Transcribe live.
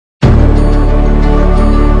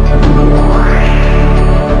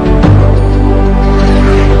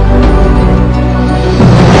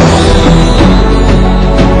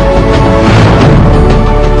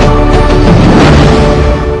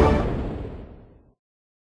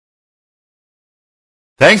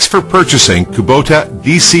Thanks for purchasing Kubota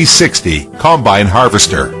DC60 Combine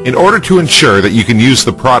Harvester. In order to ensure that you can use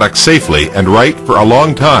the product safely and right for a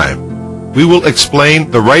long time, we will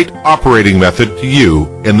explain the right operating method to you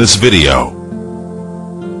in this video.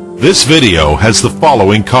 This video has the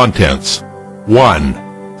following contents.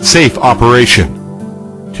 1. Safe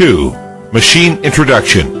operation. 2. Machine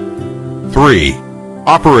introduction. 3.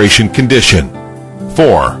 Operation condition.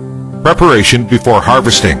 4. Preparation before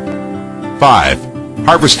harvesting. 5.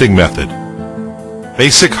 Harvesting method.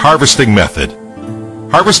 Basic harvesting method.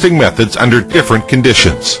 Harvesting methods under different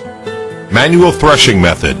conditions. Manual threshing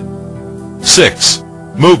method. 6.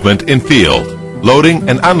 Movement in field, loading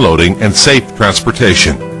and unloading and safe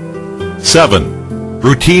transportation. 7.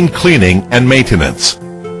 Routine cleaning and maintenance.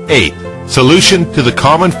 8. Solution to the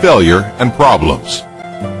common failure and problems.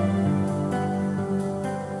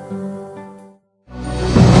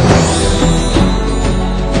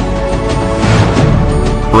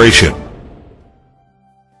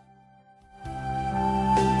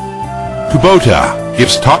 Kubota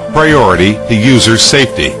gives top priority to users'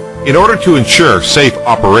 safety. In order to ensure safe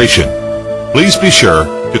operation, please be sure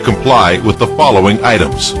to comply with the following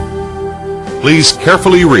items. Please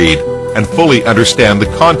carefully read and fully understand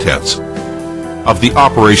the contents of the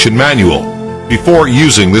operation manual before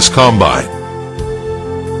using this combine.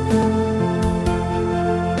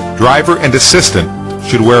 Driver and assistant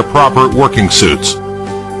should wear proper working suits.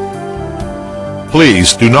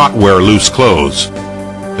 Please do not wear loose clothes.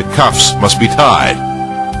 The cuffs must be tied.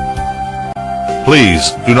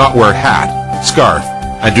 Please do not wear hat, scarf,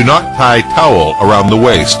 and do not tie towel around the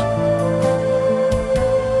waist.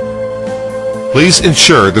 Please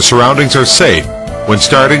ensure the surroundings are safe when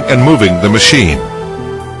starting and moving the machine.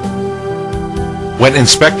 When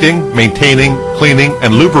inspecting, maintaining, cleaning,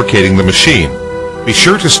 and lubricating the machine, be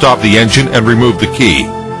sure to stop the engine and remove the key.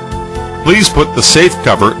 Please put the safe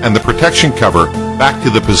cover and the protection cover back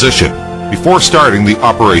to the position before starting the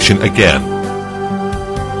operation again.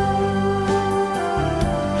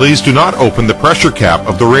 Please do not open the pressure cap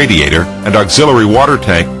of the radiator and auxiliary water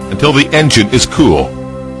tank until the engine is cool.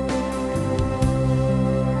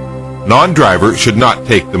 Non-driver should not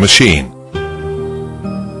take the machine.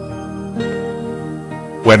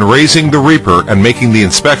 When raising the reaper and making the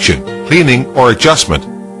inspection, cleaning, or adjustment,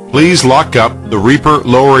 please lock up the reaper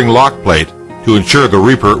lowering lock plate to ensure the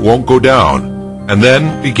reaper won't go down, and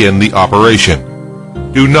then begin the operation.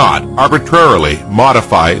 Do not arbitrarily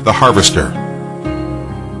modify the harvester.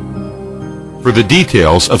 For the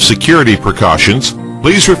details of security precautions,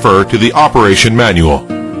 please refer to the operation manual.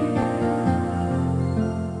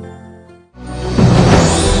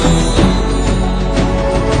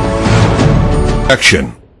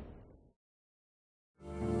 Action.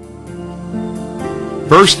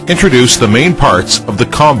 First, introduce the main parts of the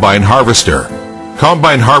combine harvester.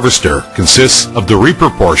 Combine harvester consists of the reaper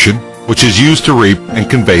portion, which is used to reap and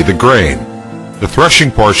convey the grain. The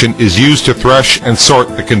threshing portion is used to thresh and sort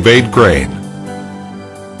the conveyed grain.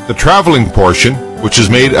 The traveling portion, which is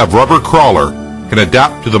made of rubber crawler, can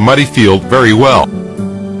adapt to the muddy field very well.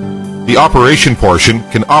 The operation portion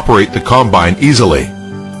can operate the combine easily.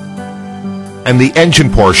 And the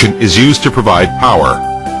engine portion is used to provide power.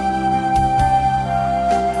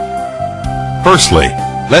 Firstly,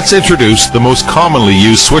 let's introduce the most commonly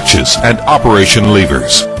used switches and operation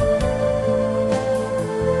levers.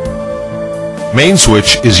 Main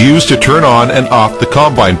switch is used to turn on and off the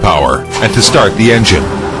combine power and to start the engine.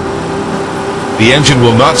 The engine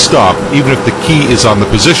will not stop even if the key is on the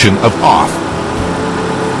position of off.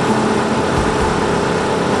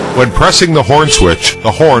 When pressing the horn switch,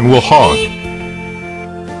 the horn will honk.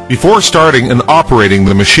 Before starting and operating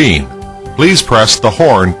the machine, please press the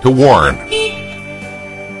horn to warn.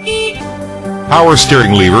 Power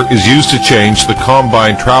steering lever is used to change the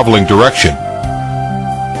combine traveling direction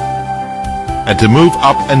and to move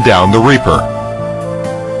up and down the reaper.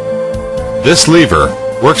 This lever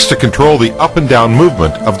works to control the up and down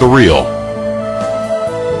movement of the reel.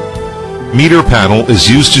 Meter panel is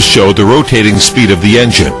used to show the rotating speed of the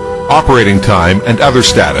engine, operating time, and other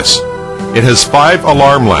status. It has 5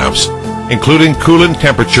 alarm lamps, including coolant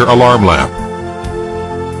temperature alarm lamp,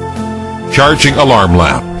 charging alarm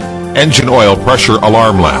lamp, engine oil pressure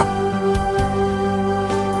alarm lamp,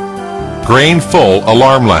 grain full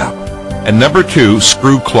alarm lamp, and number 2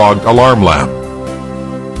 screw clogged alarm lamp.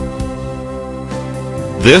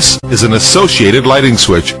 This is an associated lighting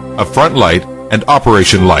switch, a front light, and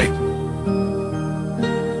operation light.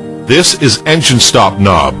 This is engine stop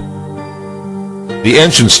knob. The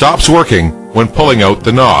engine stops working when pulling out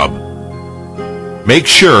the knob. Make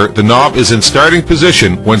sure the knob is in starting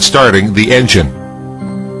position when starting the engine.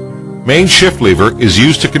 Main shift lever is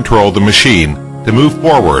used to control the machine to move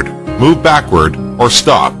forward, move backward, or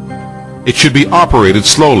stop. It should be operated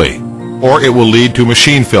slowly, or it will lead to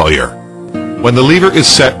machine failure. When the lever is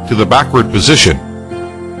set to the backward position,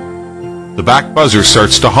 the back buzzer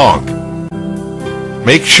starts to honk.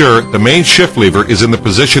 Make sure the main shift lever is in the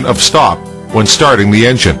position of stop when starting the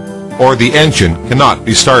engine, or the engine cannot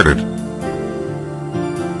be started.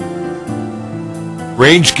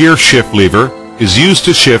 Range gear shift lever is used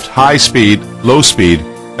to shift high speed, low speed,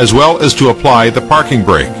 as well as to apply the parking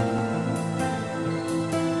brake.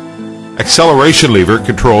 Acceleration lever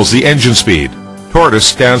controls the engine speed. Tortoise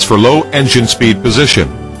stands for low engine speed position.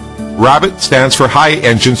 Rabbit stands for high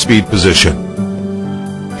engine speed position.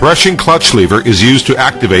 Threshing clutch lever is used to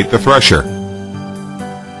activate the thresher.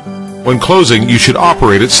 When closing, you should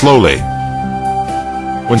operate it slowly.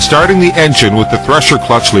 When starting the engine with the thresher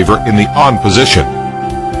clutch lever in the on position,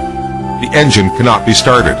 the engine cannot be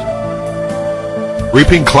started.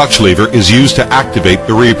 Reaping clutch lever is used to activate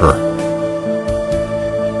the reaper.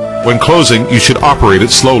 When closing, you should operate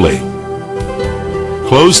it slowly.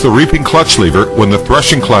 Close the reaping clutch lever when the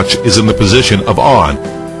threshing clutch is in the position of on.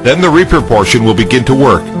 Then the reaper portion will begin to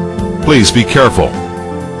work. Please be careful.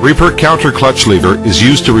 Reaper counter clutch lever is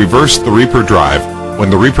used to reverse the reaper drive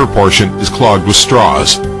when the reaper portion is clogged with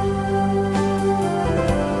straws.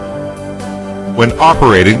 When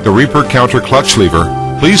operating the reaper counter clutch lever,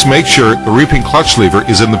 please make sure the reaping clutch lever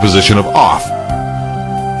is in the position of off,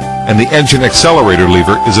 and the engine accelerator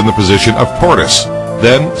lever is in the position of tortoise.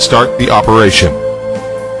 Then start the operation.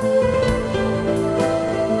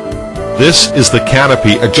 This is the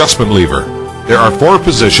canopy adjustment lever. There are 4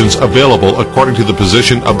 positions available according to the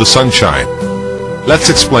position of the sunshine. Let's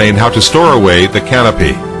explain how to store away the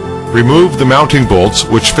canopy. Remove the mounting bolts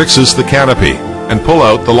which fixes the canopy and pull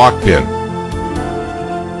out the lock pin.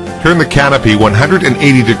 Turn the canopy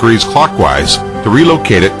 180 degrees clockwise to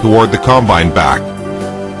relocate it toward the combine back.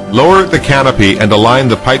 Lower the canopy and align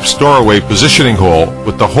the pipe storeway positioning hole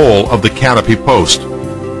with the hole of the canopy post.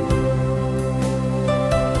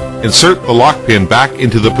 Insert the lock pin back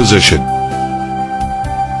into the position.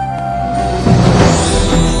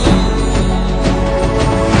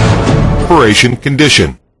 Operation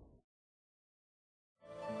condition.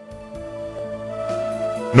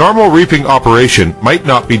 Normal reaping operation might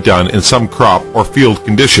not be done in some crop or field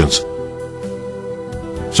conditions.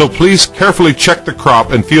 So please carefully check the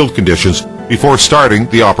crop and field conditions before starting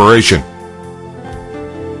the operation.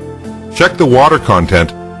 Check the water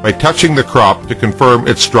content by touching the crop to confirm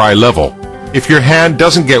its dry level. If your hand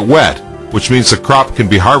doesn't get wet, which means the crop can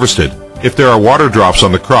be harvested, if there are water drops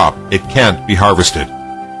on the crop, it can't be harvested.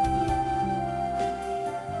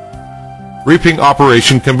 Reaping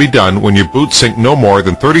operation can be done when your boots sink no more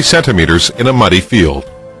than 30 centimeters in a muddy field.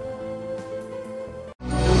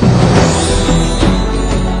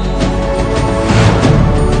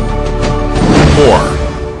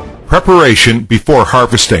 Preparation before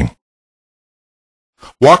harvesting.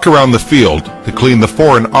 Walk around the field to clean the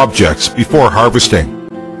foreign objects before harvesting,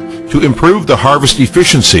 to improve the harvest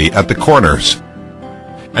efficiency at the corners,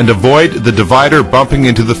 and avoid the divider bumping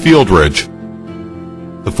into the field ridge.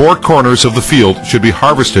 The 4 corners of the field should be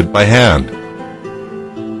harvested by hand.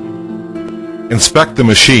 Inspect the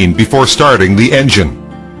machine before starting the engine.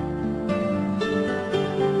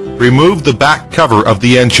 Remove the back cover of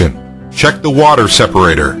the engine. Check the water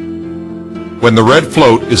separator. When the red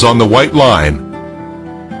float is on the white line,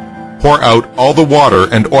 pour out all the water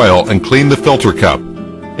and oil and clean the filter cup.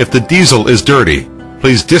 If the diesel is dirty,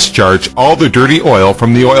 please discharge all the dirty oil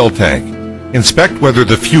from the oil tank. Inspect whether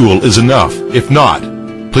the fuel is enough. If not,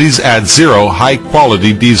 please add 0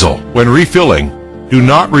 high-quality diesel. When refilling, do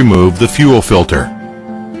not remove the fuel filter.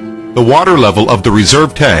 The water level of the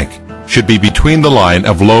reserve tank should be between the line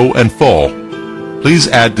of low and full. Please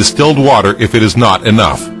add distilled water if it is not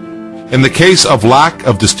enough. In the case of lack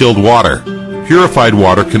of distilled water, purified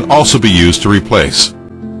water can also be used to replace.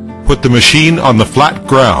 Put the machine on the flat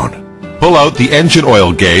ground. Pull out the engine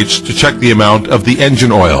oil gauge to check the amount of the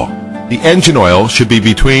engine oil. The engine oil should be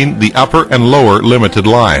between the upper and lower limited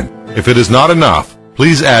line. If it is not enough,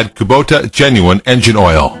 please add Kubota genuine engine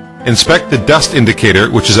oil. Inspect the dust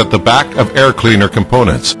indicator, which is at the back of air cleaner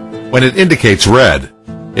components. When it indicates red,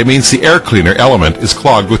 it means the air cleaner element is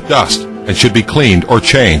clogged with dust and should be cleaned or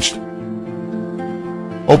changed.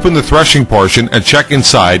 Open the threshing portion and check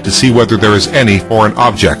inside to see whether there is any foreign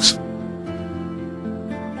objects.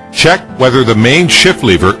 Check whether the main shift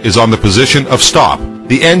lever is on the position of stop.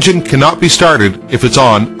 The engine cannot be started if it's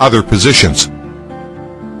on other positions.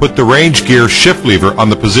 Put the range gear shift lever on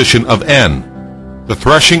the position of N. The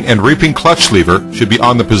threshing and reaping clutch lever should be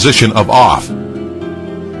on the position of off.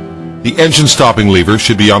 The engine stopping lever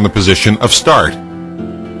should be on the position of start,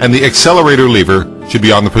 and the accelerator lever should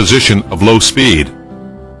be on the position of low speed.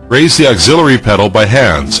 Raise the auxiliary pedal by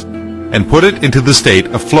hands and put it into the state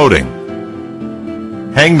of floating.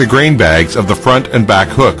 Hang the grain bags of the front and back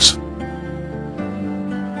hooks.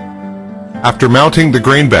 After mounting the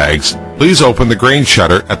grain bags, please open the grain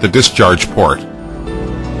shutter at the discharge port.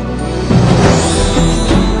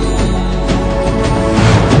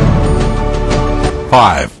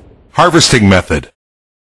 Five. Harvesting method.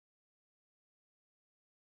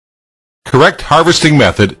 Correct harvesting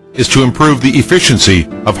method is to improve the efficiency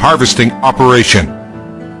of harvesting operation.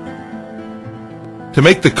 To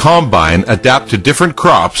make the combine adapt to different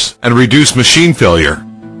crops and reduce machine failure,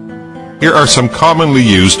 here are some commonly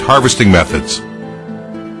used harvesting methods.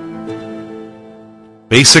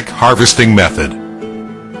 Basic harvesting method.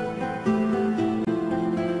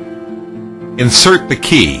 Insert the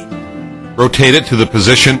key. Rotate it to the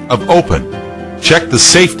position of open. Check the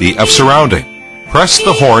safety of surrounding. Press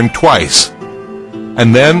the horn twice,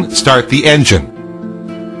 and then start the engine.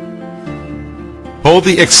 Pull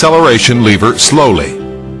the acceleration lever slowly.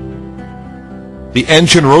 The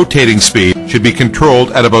engine rotating speed should be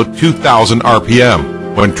controlled at about 2,000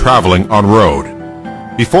 RPM when traveling on road.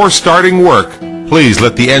 Before starting work, please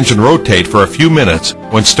let the engine rotate for a few minutes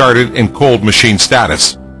when started in cold machine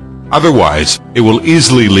status. Otherwise, it will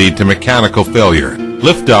easily lead to mechanical failure.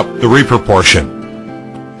 Lift up the reaper portion.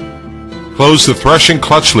 Close the threshing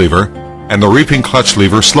clutch lever and the reaping clutch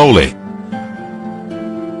lever slowly,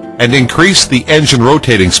 and increase the engine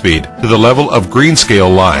rotating speed to the level of green scale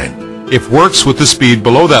line. If works with the speed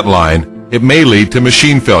below that line, it may lead to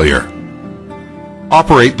machine failure.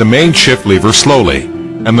 Operate the main shift lever slowly,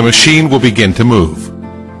 and the machine will begin to move.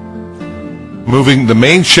 Moving the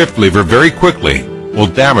main shift lever very quickly will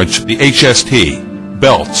damage the HST,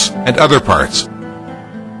 belts, and other parts.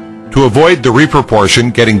 To avoid the reaper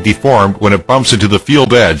portion getting deformed when it bumps into the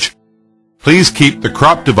field edge, please keep the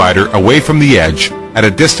crop divider away from the edge at a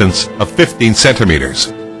distance of 15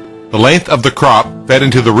 centimeters. The length of the crop fed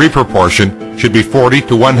into the reaper portion should be 40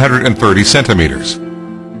 to 130 centimeters.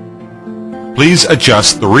 Please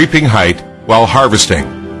adjust the reaping height while harvesting.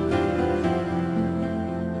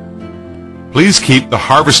 Please keep the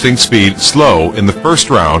harvesting speed slow in the first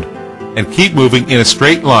round and keep moving in a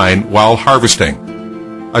straight line while harvesting.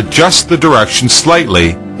 Adjust the direction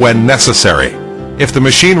slightly when necessary. If the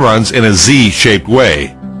machine runs in a Z-shaped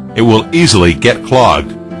way, it will easily get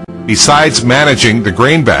clogged. Besides managing the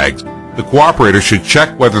grain bags, the cooperator should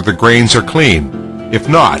check whether the grains are clean. If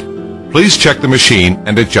not, please check the machine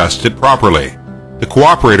and adjust it properly. The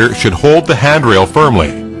cooperator should hold the handrail firmly,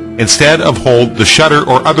 instead of hold the shutter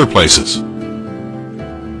or other places.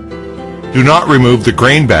 Do not remove the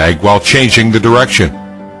grain bag while changing the direction.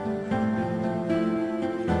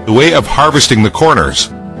 The way of harvesting the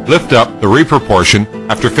corners: lift up the reaper portion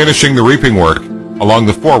after finishing the reaping work along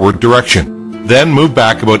the forward direction. Then move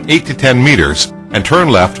back about 8 to 10 meters and turn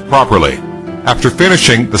left properly. After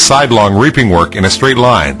finishing the sidelong reaping work in a straight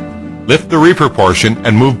line, lift the reaper portion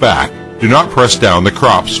and move back. Do not press down the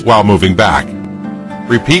crops while moving back.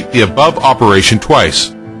 Repeat the above operation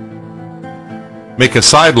twice. Make a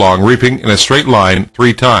sidelong reaping in a straight line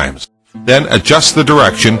 3 times. Then adjust the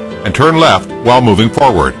direction and turn left while moving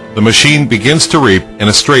forward. The machine begins to reap in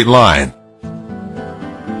a straight line.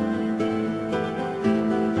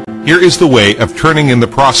 Here is the way of turning in the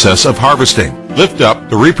process of harvesting. Lift up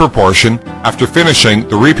the reaper portion after finishing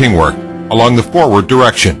the reaping work along the forward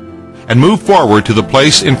direction and move forward to the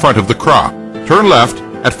place in front of the crop. Turn left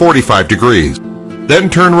at 45 degrees. Then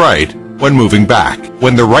turn right when moving back.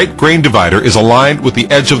 When the right grain divider is aligned with the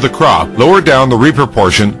edge of the crop, lower down the reaper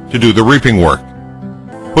portion to do the reaping work.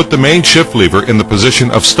 Put the main shift lever in the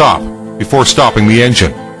position of stop before stopping the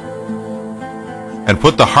engine, and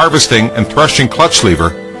put the harvesting and threshing clutch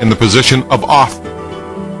lever in the position of off.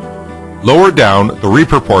 Lower down the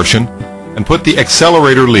reaper portion and put the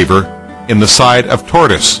accelerator lever in the side of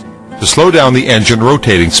tortoise to slow down the engine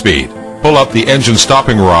rotating speed. Pull up the engine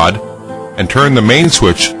stopping rod and turn the main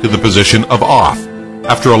switch to the position of off.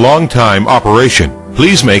 After a long time operation,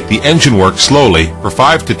 please make the engine work slowly for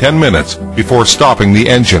 5 to 10 minutes before stopping the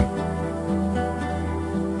engine.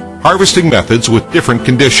 Harvesting methods with different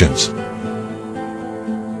conditions.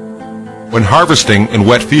 When harvesting in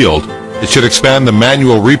wet field, it should expand the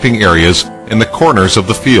manual reaping areas in the corners of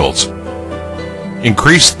the fields.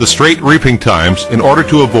 Increase the straight reaping times in order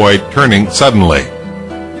to avoid turning suddenly.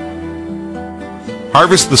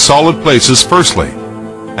 Harvest the solid places firstly,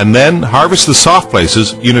 and then harvest the soft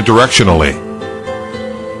places unidirectionally.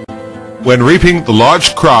 When reaping the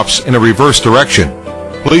lodged crops in a reverse direction,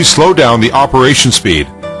 please slow down the operation speed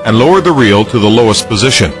and lower the reel to the lowest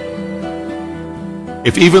position.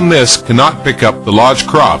 If even this cannot pick up the lodged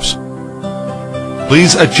crops,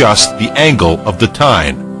 please adjust the angle of the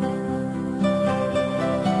tine.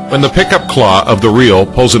 When the pickup claw of the reel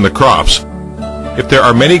pulls in the crops, if there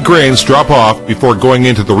are many grains drop off before going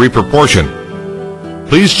into the reaper portion,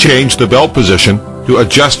 please change the belt position to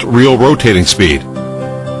adjust reel rotating speed.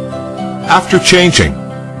 After changing,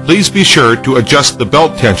 please be sure to adjust the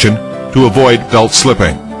belt tension to avoid belt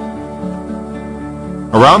slipping.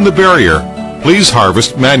 Around the barrier, please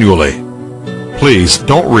harvest manually. Please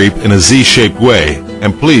don't reap in a Z-shaped way,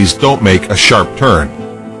 and please don't make a sharp turn.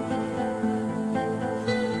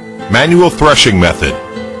 Manual threshing method.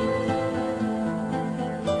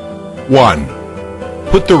 1.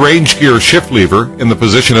 Put the range gear shift lever in the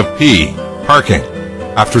position of P, parking,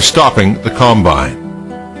 after stopping the combine.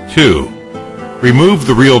 2. Remove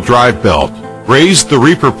the reel drive belt, raise the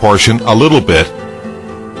reaper portion a little bit,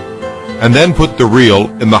 and then put the reel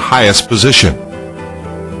in the highest position.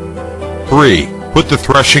 3. Put the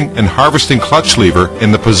threshing and harvesting clutch lever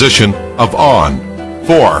in the position of on.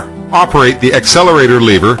 4. Operate the accelerator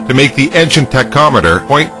lever to make the engine tachometer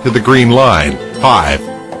point to the green line. 5.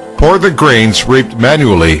 Pour the grains reaped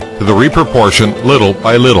manually to the reaper portion little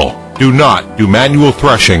by little. Do not do manual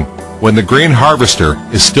threshing when the grain harvester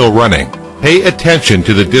is still running. Pay attention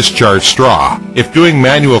to the discharge straw. If doing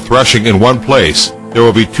manual threshing in one place, there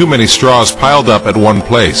will be too many straws piled up at one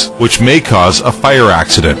place, which may cause a fire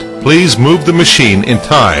accident. Please move the machine in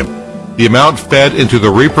time. The amount fed into the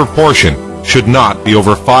reaper portion should not be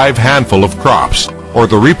over 5 handful of crops, or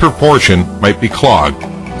the reaper portion might be clogged.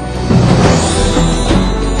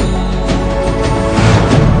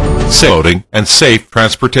 Safe loading and safe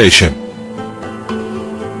transportation.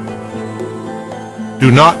 Do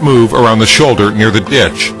not move around the shoulder near the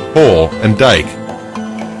ditch, hole, and dike.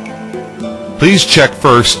 Please check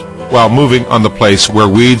first while moving on the place where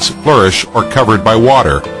weeds flourish or covered by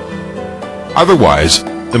water. Otherwise,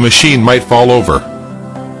 the machine might fall over.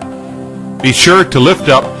 Be sure to lift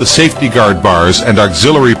up the safety guard bars and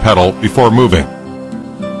auxiliary pedal before moving.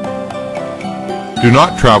 Do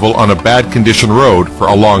not travel on a bad condition road for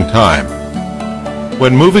a long time.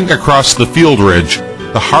 When moving across the field ridge,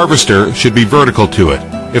 the harvester should be vertical to it.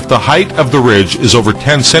 If the height of the ridge is over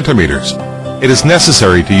 10 centimeters, it is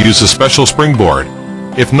necessary to use a special springboard.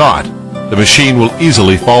 If not, the machine will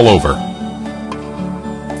easily fall over.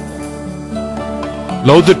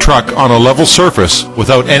 Load the truck on a level surface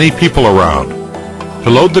without any people around. To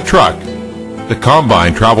load the truck, the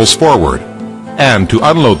combine travels forward, and to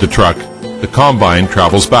unload the truck, the combine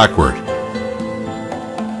travels backward.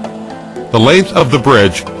 The length of the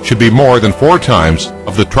bridge should be more than 4 times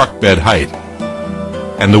of the truck bed height,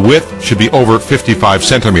 and the width should be over 55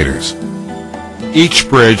 centimeters. Each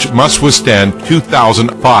bridge must withstand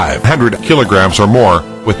 2,500 kilograms or more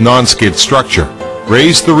with non-skid structure.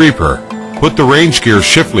 Raise the reaper, put the range gear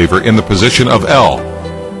shift lever in the position of L,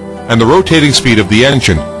 and the rotating speed of the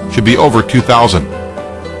engine should be over 2,000.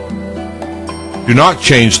 Do not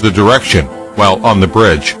change the direction while on the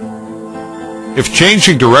bridge. If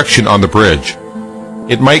changing direction on the bridge,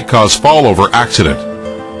 it might cause fallover accident.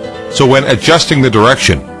 So when adjusting the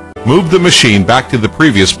direction, move the machine back to the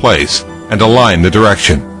previous place and align the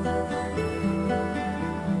direction.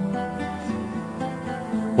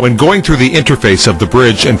 When going through the interface of the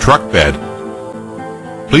bridge and truck bed,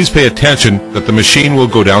 please pay attention that the machine will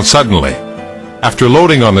go down suddenly. After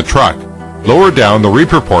loading on the truck, lower down the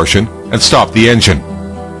reaper portion and stop the engine.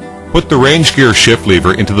 Put the range gear shift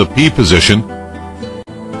lever into the P position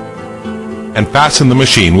and fasten the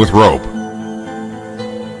machine with rope.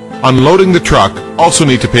 Unloading the truck, also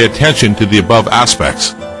need to pay attention to the above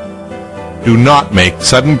aspects. Do not make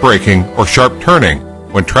sudden braking or sharp turning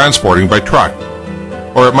when transporting by truck,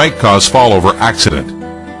 or it might cause fallover accident.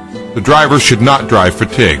 The driver should not drive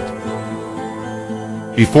fatigued.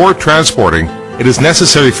 Before transporting, it is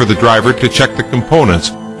necessary for the driver to check the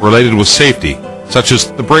components related with safety, such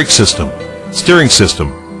as the brake system, steering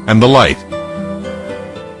system, and the light.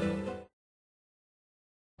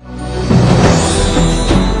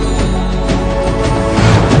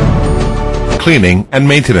 Cleaning and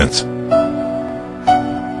maintenance.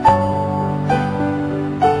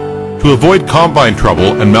 To avoid combine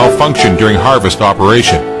trouble and malfunction during harvest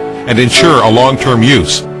operation and ensure a long-term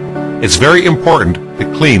use, it's very important to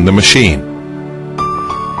clean the machine.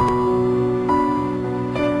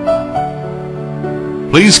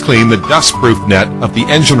 Please clean the dust-proof net of the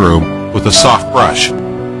engine room with a soft brush.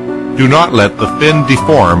 Do not let the fin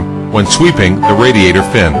deform when sweeping the radiator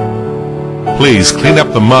fin. Please clean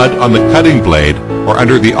up the mud on the cutting blade or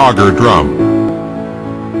under the auger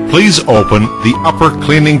drum. Please open the upper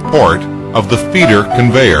cleaning port of the feeder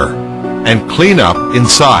conveyor and clean up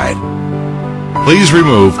inside. Please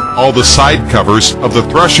remove all the side covers of the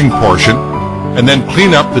threshing portion and then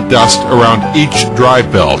clean up the dust around each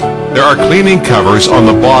drive belt. There are cleaning covers on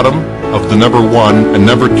the bottom of the number 1 and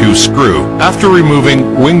number 2 screw. After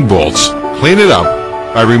removing wing bolts, clean it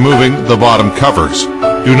up by removing the bottom covers.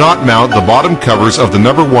 Do not mount the bottom covers of the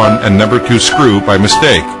number 1 and number 2 screw by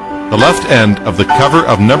mistake. The left end of the cover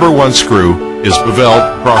of number 1 screw is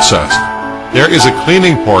beveled processed. There is a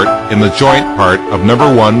cleaning port in the joint part of number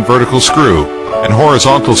 1 vertical screw and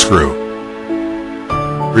horizontal screw.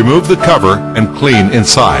 Remove the cover and clean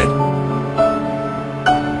inside.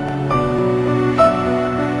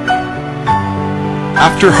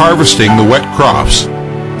 After harvesting the wet crops,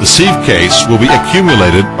 the sieve case will be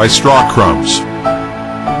accumulated by straw crumbs.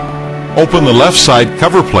 Open the left side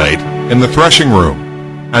cover plate in the threshing room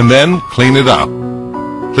and then clean it up.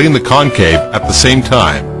 Clean the concave at the same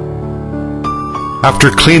time. After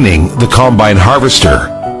cleaning the combine harvester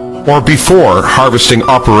or before harvesting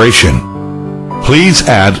operation, please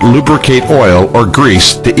add lubricate oil or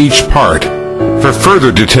grease to each part. For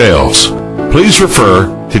further details, please refer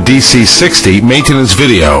to DC60 maintenance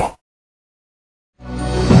video.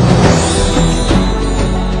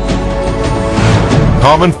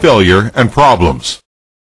 Common failure and problems.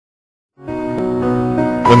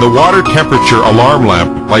 When the water temperature alarm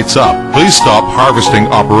lamp lights up, please stop harvesting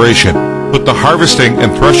operation. Put the harvesting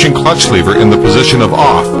and threshing clutch lever in the position of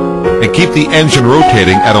off and keep the engine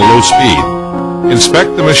rotating at a low speed.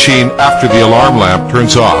 Inspect the machine after the alarm lamp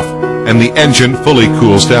turns off and the engine fully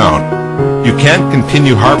cools down. You can't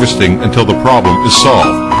continue harvesting until the problem is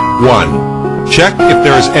solved. 1. Check if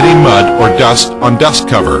there is any mud or dust on dust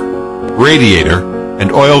cover, radiator,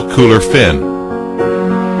 and oil cooler fin.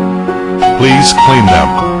 Please clean them.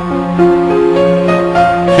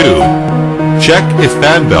 2. Check if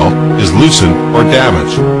fan belt is loosened or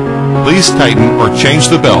damaged. Please tighten or change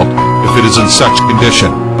the belt if it is in such condition.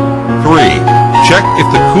 3. Check if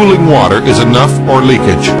the cooling water is enough or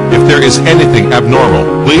leakage. If there is anything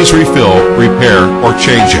abnormal, please refill, repair, or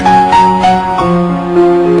change it.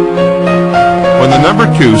 When the number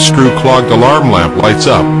 2 screw clogged alarm lamp lights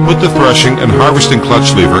up, put the threshing and harvesting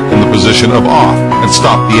clutch lever in the position of off and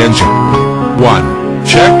stop the engine. 1.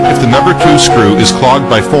 Check if the number 2 screw is clogged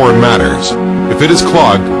by foreign matters. If it is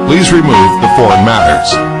clogged, please remove the foreign matters.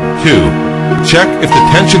 2. Check if the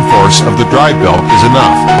tension force of the drive belt is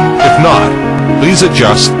enough. If not, please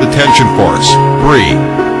adjust the tension force. 3.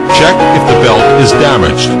 Check if the belt is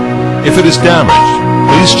damaged. If it is damaged,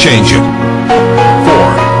 please change it.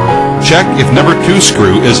 4. Check if number 2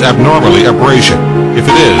 screw is abnormally abrasion. If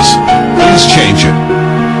it is, please change it.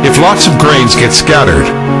 If lots of grains get scattered,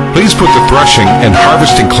 please put the threshing and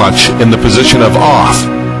harvesting clutch in the position of off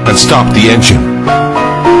and stop the engine.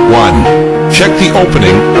 1. Check the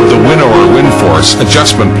opening of the winnower wind force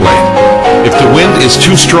adjustment plate. If the wind is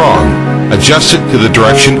too strong, adjust it to the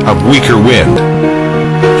direction of weaker wind.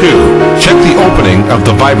 2. Check the opening of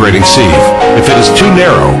the vibrating sieve. If it is too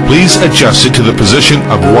narrow, please adjust it to the position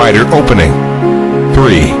of wider opening.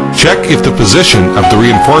 3. Check if the position of the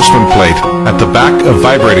reinforcement plate at the back of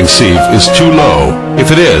vibrating sieve is too low.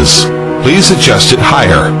 If it is, please adjust it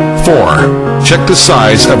higher. 4. Check the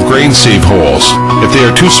size of grain sieve holes. If they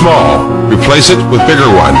are too small, replace it with bigger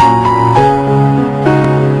one.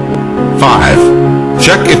 5.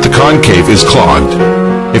 Check if the concave is clogged.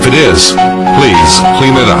 If it is, please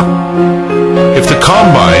clean it up. If the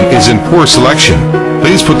combine is in poor selection,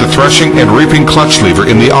 please put the threshing and reaping clutch lever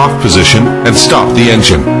in the off position and stop the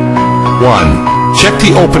engine. 1. Check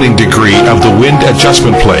the opening degree of the wind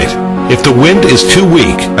adjustment plate. If the wind is too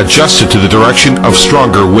weak, adjust it to the direction of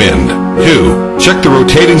stronger wind. 2. Check the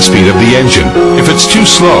rotating speed of the engine. If it's too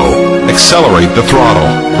slow, accelerate the throttle.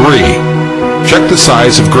 3. Check the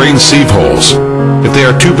size of grain sieve holes. If they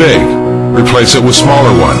are too big, replace it with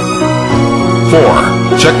smaller one.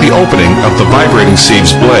 4. Check the opening of the vibrating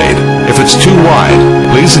sieve's blade. If it's too wide,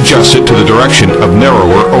 please adjust it to the direction of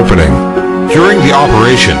narrower opening. During the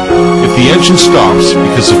operation, if the engine stops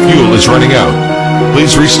because the fuel is running out,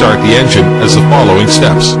 please restart the engine as the following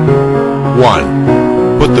steps.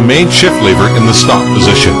 1. Put the main shift lever in the stop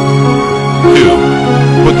position.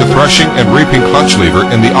 2. Put the threshing and reaping clutch lever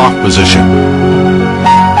in the off position.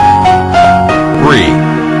 3.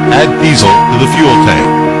 Add diesel to the fuel tank.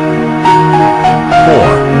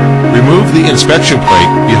 4. Remove the inspection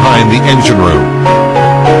plate behind the engine room.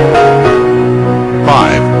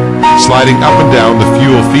 5. Sliding up and down the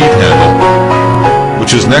fuel feed handle,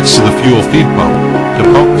 which is next to the fuel feed pump, to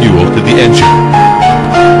pump fuel to the engine.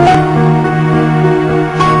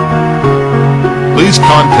 Please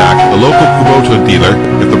contact the local Kubota dealer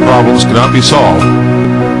if the problems cannot be solved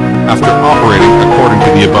after operating according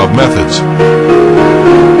to the above methods.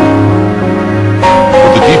 For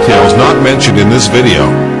the details not mentioned in this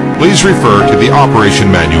video, please refer to the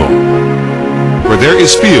operation manual. Where there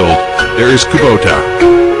is field, there is Kubota.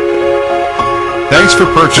 Thanks for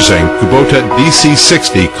purchasing Kubota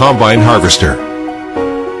DC60 Combine Harvester.